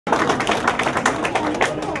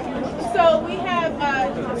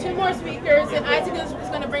two more speakers, and Isaac is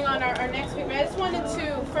going to bring on our next speaker. I just wanted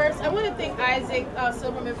to, first, I want to thank Isaac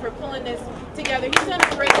Silverman for pulling this together. He's done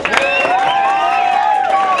a great job.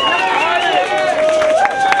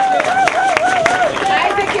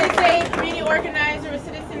 Isaac is a community organizer with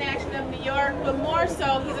Citizen Action of New York, but more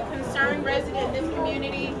so, he's a concerned resident in this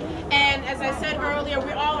community. And as I said earlier,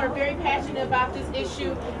 we all are very passionate about this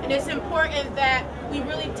issue, and it's important that we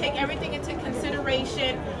really take everything into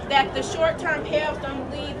consideration, that the short-term payoffs don't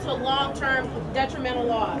lead to long-term detrimental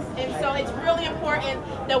loss. And so it's really important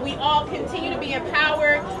that we all continue to be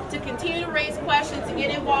empowered, to continue to raise questions, to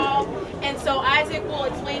get involved. And so Isaac will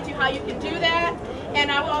explain to you how you can do that. And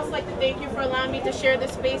I would also like to thank you for allowing me to share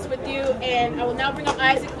this space with you. And I will now bring up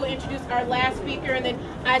Isaac, who will introduce our last speaker, and then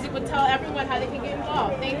Isaac will tell everyone how they can get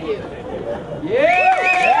involved. Thank you.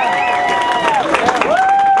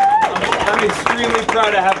 I'm extremely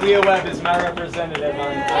proud to have Leah Webb as my representative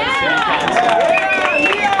on City Council.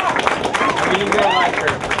 I mean, you're gonna like her.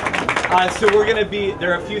 So we're gonna be,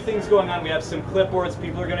 there are a few things going on. We have some clipboards.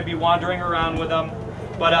 People are gonna be wandering around with them.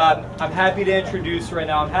 But I'm happy to introduce right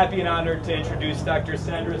now, I'm happy and honored to introduce Dr.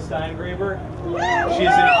 Sandra Steingraber.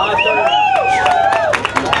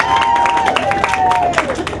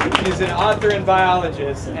 She's an author and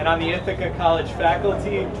biologist, and on the Ithaca College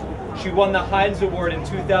faculty. She won the Heinz Award in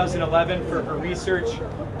 2011 for her research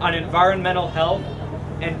on environmental health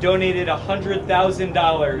and donated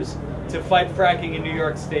 $100,000 to fight fracking in New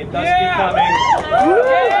York State, thus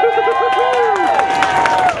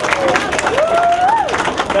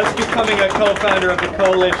becoming a co-founder of the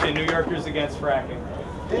coalition, New Yorkers Against Fracking.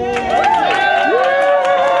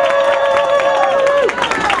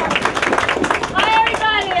 Hi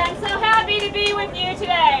everybody, I'm so happy to be with you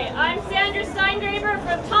today. I'm Sandra Steingraber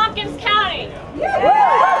from Tompkins County.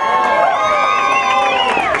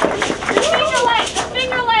 The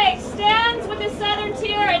Finger Lakes stands with the Southern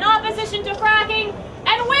Tier in opposition to fracking,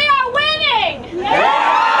 and we are winning!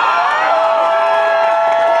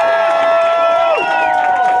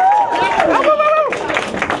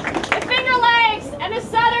 The Finger Lakes and the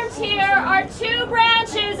Southern Tier are two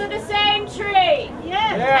branches of the same tree.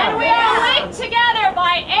 And we are linked together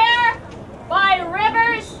by air, by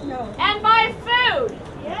rivers, and by food.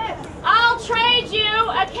 I'll trade you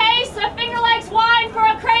a case of Finger Lakes wine for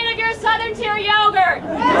a crate of your Southern Tier yogurt.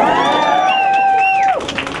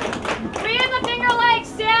 We in the Finger Lakes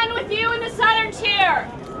stand with you in the Southern Tier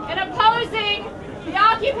in opposing the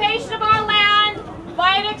occupation of our land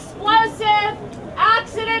by an explosive,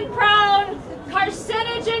 accident-prone,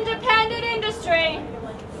 carcinogen-dependent industry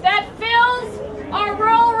that fills our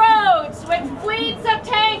rural roads with fleets of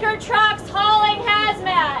tanker trucks hauling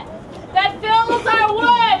hazmat, that fills our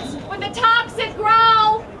woods with the toxic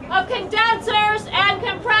growl of condensers and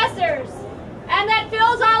compressors, and that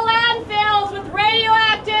fills our landfills with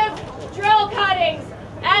radioactive drill cuttings,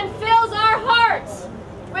 and fills our hearts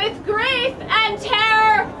with grief and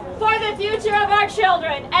terror for the future of our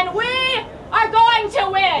children. And we are going to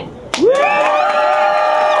win.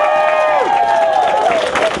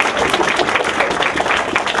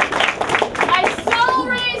 My sole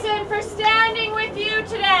reason for standing with you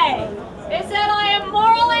today is that I am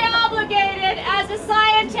morally obligated as a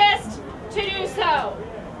scientist to do so.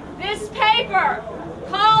 This paper,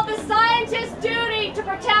 called The Scientist's Duty to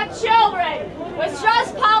Protect Children, was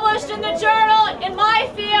just published in the journal in my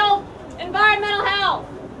field, Environmental Health.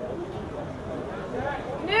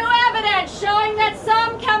 New evidence showing that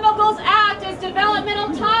some chemicals act as developmental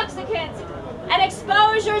toxicants, and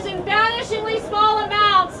exposures in vanishingly small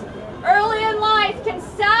amounts early in life can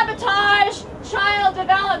sabotage child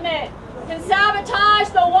development, can sabotage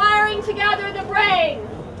the wiring together of the brain,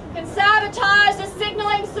 can sabotage the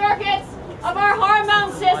signaling circuits of our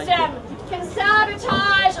hormone system, can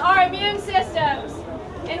sabotage our immune systems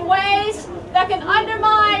in ways that can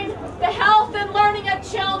undermine the health and learning of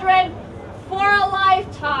children for a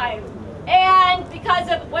lifetime. And because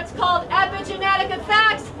of what's called epigenetic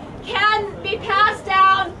effects, can be passed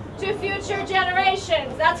down to future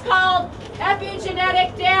generations. That's called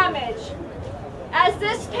epigenetic damage. As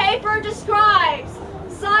this paper describes,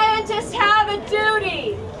 scientists have a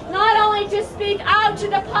duty not only to speak out to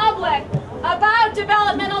the public about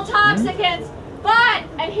developmental toxicants, but,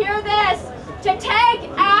 and hear this, to take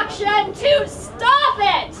action to stop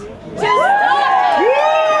it! To stop it!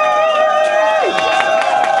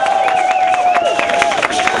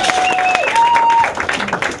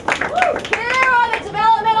 Here are the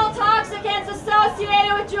developmental toxicants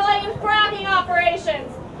associated with drilling and fracking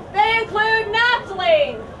operations. They include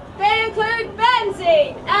naphthalene, they include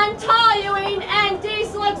benzene, and toluene, and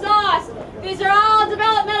diesel exhaust. These are all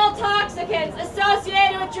developmental toxicants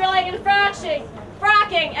associated with drilling and fracking.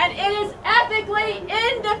 fracking, and it is ethically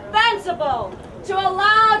indefensible to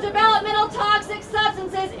allow developmental toxic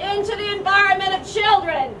substances into the environment of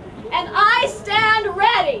children. And I stand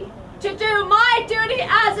ready to do my duty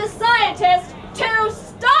as a scientist to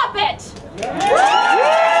stop it.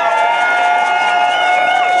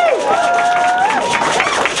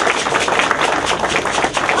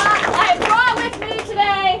 I brought with me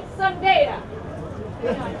today some data.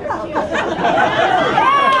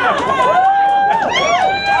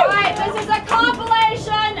 Alright, this is a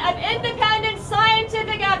compilation of independent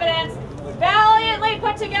scientific evidence valiantly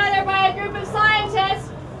put together by a group of scientists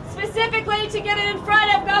specifically to get it in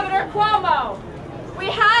front of Governor Cuomo. We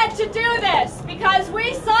had to do this because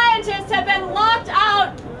we scientists have been locked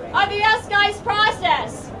out of the SGICE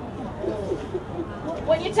process.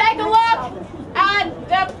 When you take a look at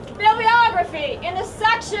the bibliography in the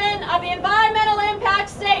section of the environmental impact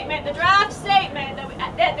statement, the draft statement,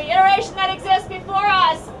 the iteration that exists before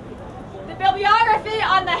us, the bibliography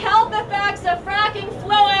on the health effects of fracking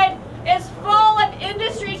fluid is full of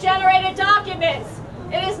industry-generated documents.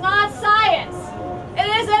 It is not science. It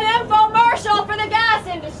is an infomercial for the gas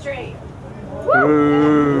industry.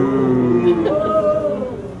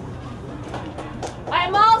 I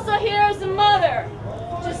am also here as a mother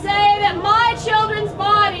to say that my children's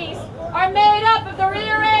bodies are made up of the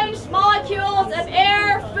rearranged molecules of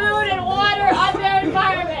air, food, and water on their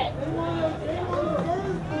environment.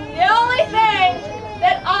 The only thing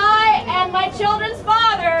that I and my children's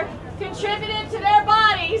father contributed to their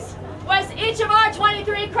bodies was each of our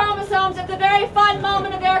 23 chromosomes at the very fun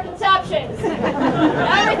moment of their conceptions.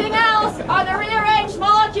 Everything else are the rearranged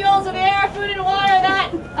molecules of air, food, and water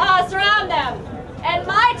that surround them. And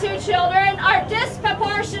my two children are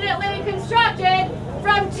disproportionately constructed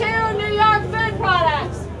from 2 New York food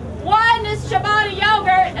products. One is ciabatta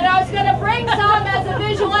yogurt, and I was going to bring some as a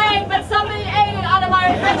visual aid, but somebody ate it out of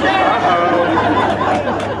my refrigerator.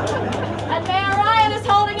 And Mayor Ryan is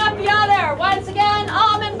holding up the other. Once again,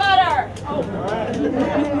 almond butter.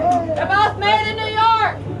 They're both made in New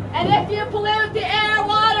York. And if you pollute the air,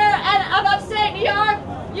 water, of upstate New York,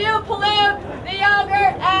 you pollute the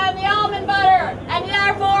yogurt and the almond butter. And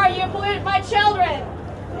therefore, you pollute my children.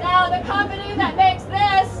 Now, the company that makes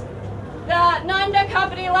this, the Nunda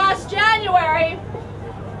company last January,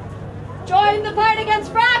 joined the fight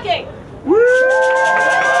against fracking.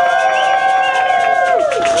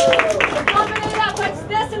 The company that puts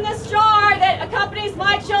this in this jar that accompanies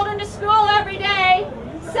my children to school every day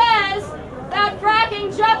says that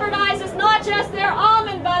fracking jeopardizes not just their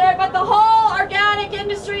almond butter, but the whole organic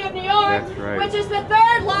industry of New York, which is the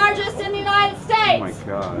 3rd largest in the United States. Oh my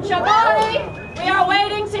God. Shabani, we are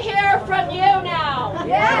waiting to hear from you now.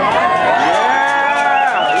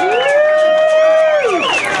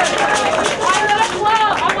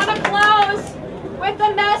 I want to close with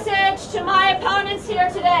a message to my opponents here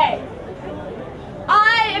today.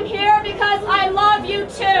 I am here because I love you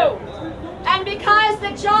too, and because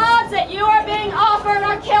the jobs that you are being offered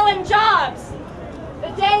are killing jobs. The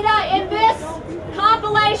data in this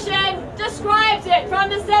compilation describes it from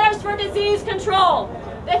the Centers for Disease Control.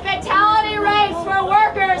 The fatality rates for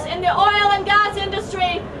workers in the oil and gas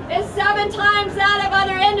industry is 7 times that of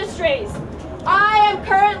other industries. I am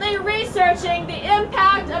currently researching the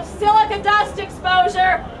impact of silica dust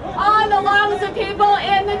exposure on the lungs of people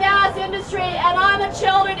in the gas industry and on the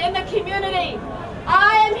children in the community.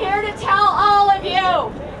 I am here to tell all of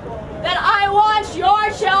you that I want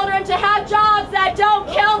your children to have jobs that don't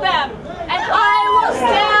kill them. And I will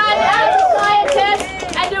stand as a scientist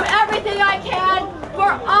and do everything I can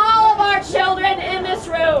for all of our children in this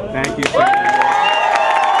room. Thank you, Sandra.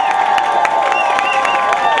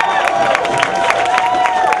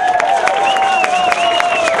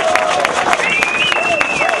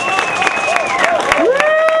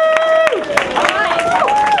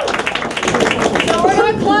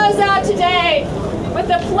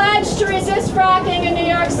 To resist fracking in New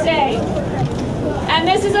York State. And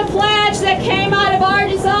this is a pledge that came out of our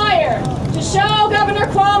desire to show Governor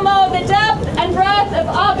Cuomo the depth and breadth of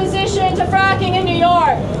opposition to fracking in New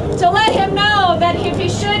York, to let him know that if he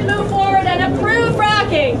should move forward and approve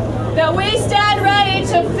fracking, that we stand ready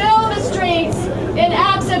to fill the streets in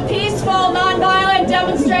acts of peaceful, nonviolent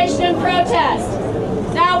demonstration and protest.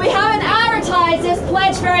 Now, we haven't advertised this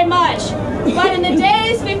pledge very much, but in the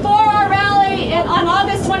days before our rally on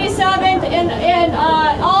August 27th in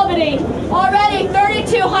Albany, already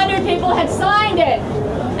 3,200 people had signed it,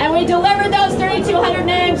 and we delivered those 3,200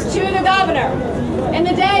 names to the governor. In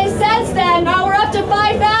the days since then, now we're up to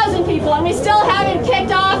 5,000 people, and we still haven't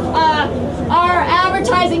kicked off our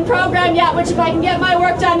advertising program done yet, which if I can get my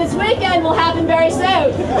work done this weekend will happen very soon.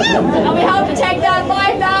 And we hope to take that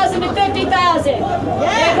 5,000 to 50,000.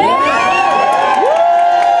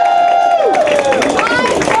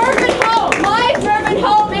 My fervent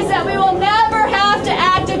hope is that we will never have to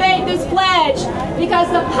activate this pledge, because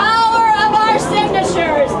the power of our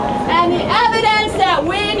signatures and the evidence that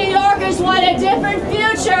we New Yorkers want a different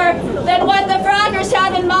future than what the frackers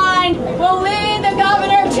have in mind will lead the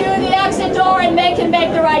governor to the exit door and make him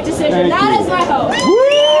make the right decision. That is my hope.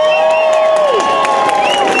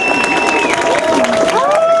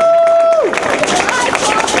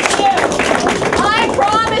 I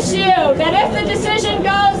promise you that if the decision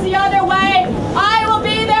goes the other way, I will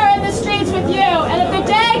be there in the streets with you. And if the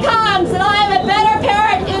day comes that I am a better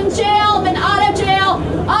parent in jail than out of jail,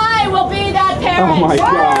 I will be that parent. Oh my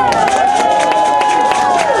God.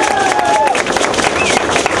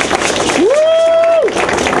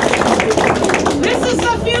 This is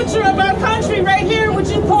the future of our country right here. Would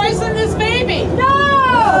you poison this baby?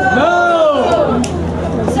 No!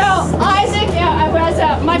 So Isaac has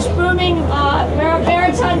a much booming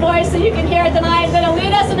baritone voice, so you can hear it tonight. He's going to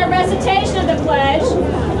lead us in a recitation of the pledge,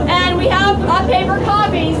 and we have paper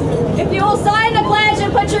copies. If you will sign the pledge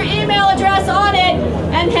and put your email address on it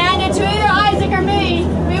and hand it to either Isaac or me,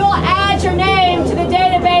 we will add your name to the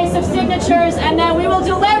database of signatures, and then we will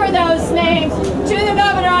deliver those names to the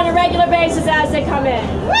governor on a regular basis as they come in.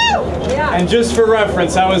 Woo! Yeah. And just for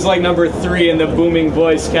reference, I was like number 3 in the booming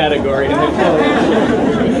voice category. Thank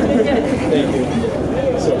you.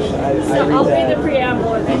 I'll read the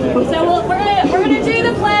preamble. So we're gonna do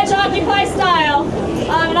the pledge Occupy style,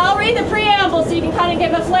 and I'll read the preamble so you can kind of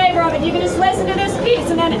give a flavor of it. You can just listen to this piece,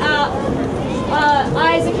 and then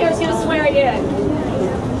Isaac here is going to swear you in.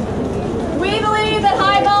 We believe that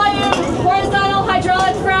high-volume horizontal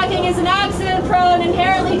hydraulic fracking is an accident-prone,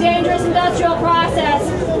 inherently dangerous industrial process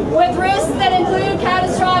with risks that include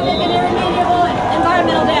catastrophic and irremediable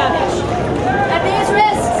environmental damage. That these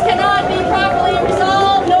risks cannot be properly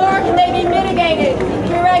resolved, nor can they be mitigated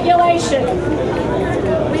through regulation.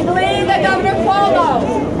 We believe that Governor Cuomo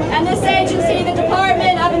and this agency, the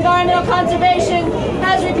Department of Environmental Conservation,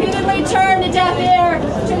 has repeatedly turned a deaf ear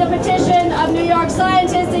to the petition of New York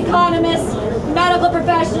scientists, economists, medical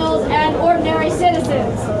professionals, and ordinary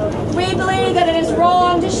citizens. We believe that it is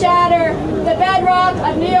wrong to shatter the bedrock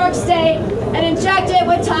of New York State and inject it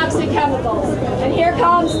with toxic chemicals. And here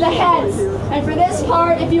comes the heads. And for this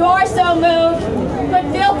part, if you are so moved,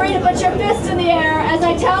 feel free to put your fist in the air. As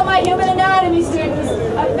I tell my human anatomy students,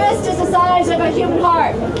 a fist is the size of a human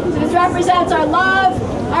heart. So this represents our love,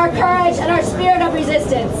 our courage, and our spirit of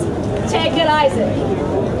resistance. Take it, Isaac.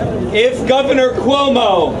 If Governor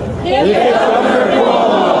Cuomo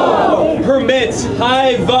permits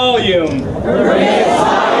high volume,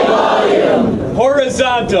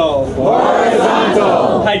 horizontal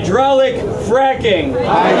hydraulic fracking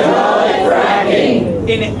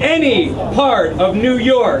in any part of New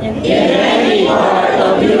York,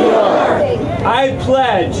 I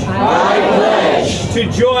pledge to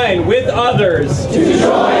join with others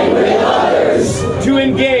to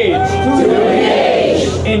engage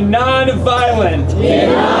in non-violent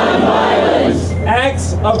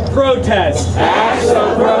acts of protest,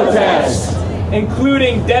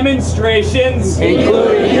 including demonstrations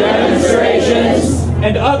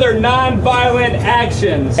and other non-violent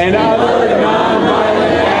actions,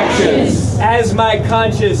 as my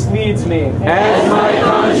conscience leads me.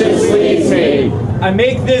 I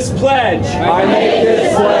make this pledge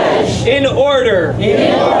in order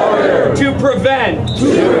to prevent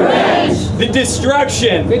the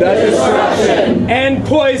destruction and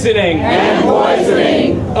poisoning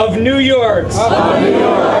of New York's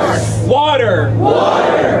water,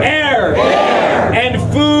 air, and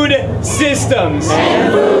food systems,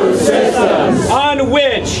 on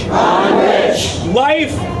which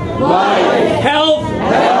life, health,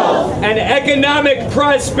 and economic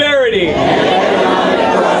prosperity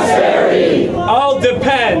all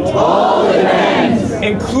depend,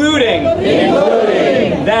 including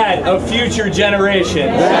that of future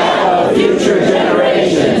generations.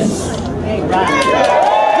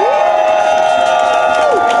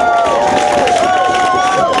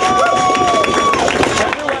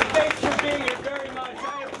 Everyone, thanks for being here very much.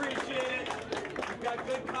 I appreciate it. We've got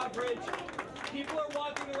good coverage. People are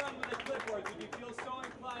walking around with the clipboards. If you feel so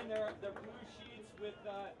inclined, they're blue sheets with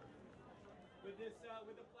the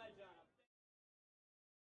pledge on them.